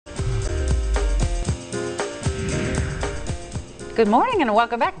Good morning and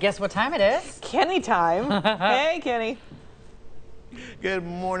welcome back. Guess what time it is? Kenny time. Hey, Kenny. Good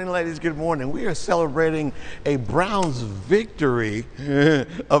morning, ladies. Good morning. We are celebrating a Browns victory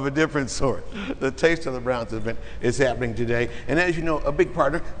of a different sort. The Taste of the Browns event is happening today. And as you know, a big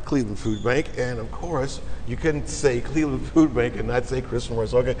partner, Cleveland Food Bank. And of course, you couldn't say Cleveland Food Bank and not say Chris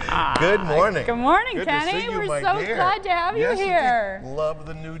Morris. Okay. Good morning. Good morning, Good Kenny. to see you, We're my so dear. glad to have you Yes, here. indeed. Love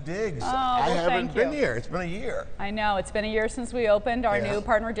the new digs. Oh, I well, haven't thank been you. here. It's been a year. I know, it's been a year since we opened our Yeah. new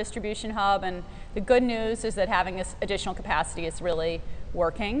partner distribution hub, and the good news is that having this additional capacity is really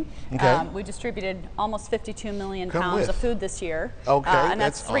working. Okay. We distributed almost 52 million Come pounds with. of food this year. Okay, And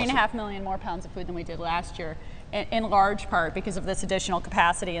that's that's 3.5 million more pounds of food than we did last year, in large part because of this additional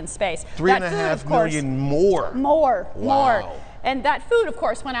capacity and space. Three and That a food, half of course, million more. More. Wow. And that food, of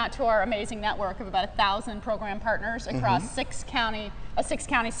course, went out to our amazing network of about 1,000 program partners across a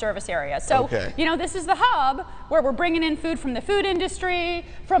six-county service area. So, Okay. you know, this is the hub where we're bringing in food from the food industry,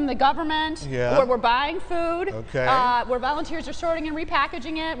 from the government, Yeah. where we're buying food, Okay. where volunteers are sorting and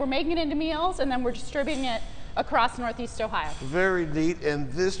repackaging it, we're making it into meals, and then we're distributing it across Northeast Ohio. Very neat.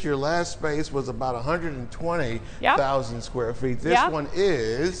 And this, your last space was about 120,000 square feet. This Yep. one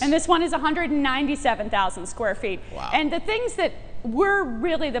is. And this one is 197,000 square feet. Wow. And the things that we're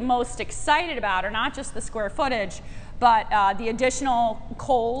really the most excited about are not just the square footage, but the additional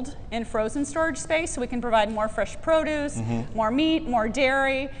cold and frozen storage space, so we can provide more fresh produce, more meat, more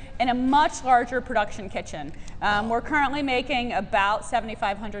dairy, and a much larger production kitchen. We're currently making about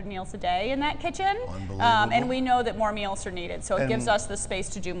 7,500 meals a day in that kitchen, and we know that more meals are needed, so it gives us the space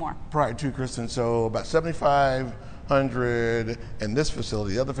to do more. Prior to Kristen, so about 7,500 in this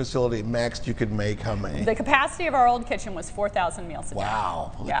facility. The other facility, maxed, you could make how many? The capacity of our old kitchen was 4,000 meals a day.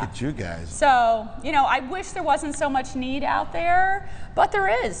 Wow, look Yeah. at you guys. So, you know, I wish there wasn't so much need out there, but there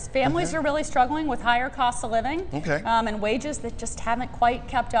is. Families are really struggling with higher costs of living and wages that just haven't quite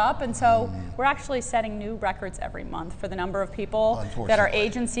kept up. And so we're actually setting new records every month for the number of people that our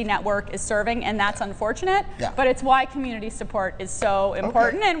agency network is serving, and that's unfortunate. Yeah. But it's why community support is so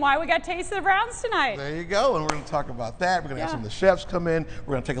important and why we got Taste of the Browns tonight. There you go, and we're going to talk about that. We're going to have some of the chefs come in.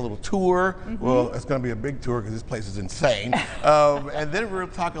 We're going to take a little tour. Well, it's going to be a big tour because this place is insane. And then we're going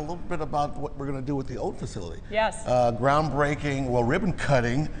to talk a little bit about what we're going to do with the old facility. Yes. Groundbreaking, well, ribbon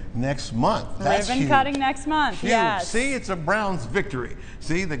cutting next month. That's Ribbon huge. cutting next month, Huge. yes. See, it's a Browns victory.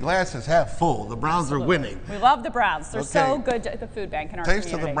 See, the glass is half full. The Browns are winning. We love the Browns. They're so Okay. good at the food bank in our Taste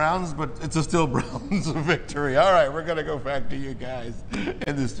community. of the Browns, but it's a still Browns victory. All right, we're going to go back to you guys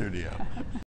in the studio.